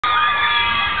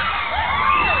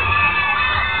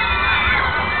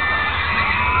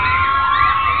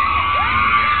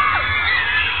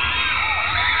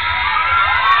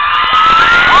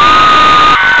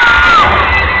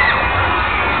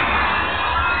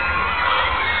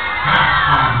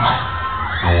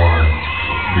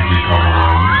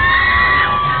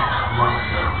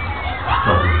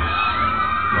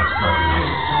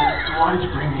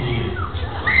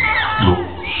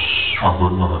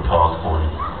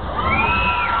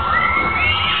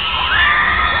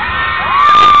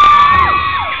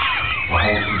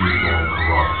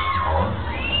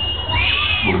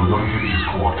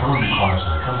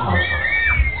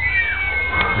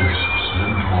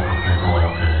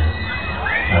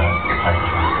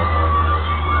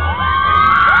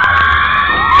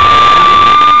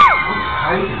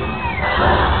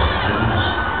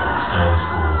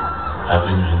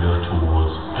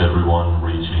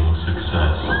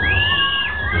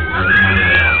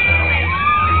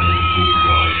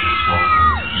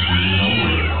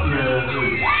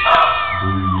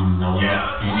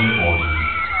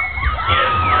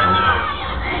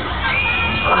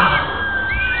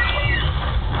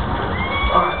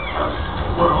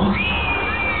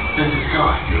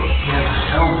He has a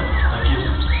helmet that gives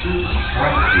him super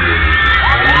strength.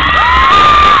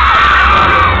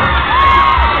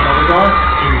 Another guy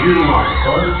can utilize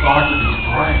both sides of his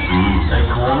brain. They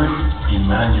call him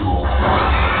Emmanuel.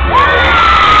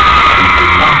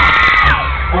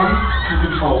 One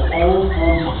can control all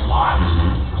forms of life.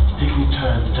 He can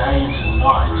turn day into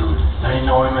night. They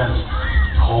know him as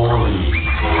Paulie.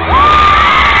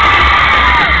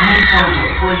 He's going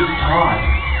to freeze time.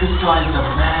 This guy is the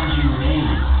man you need.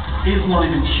 He's not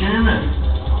even human.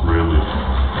 Really?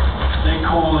 They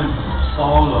call him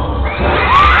Solo.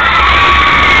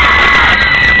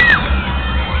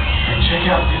 And check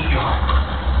out this guy.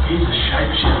 He's a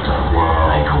shapeshifter.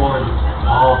 Wow. They call him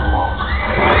Baldlock.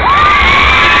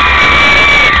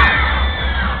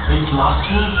 These last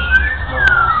two,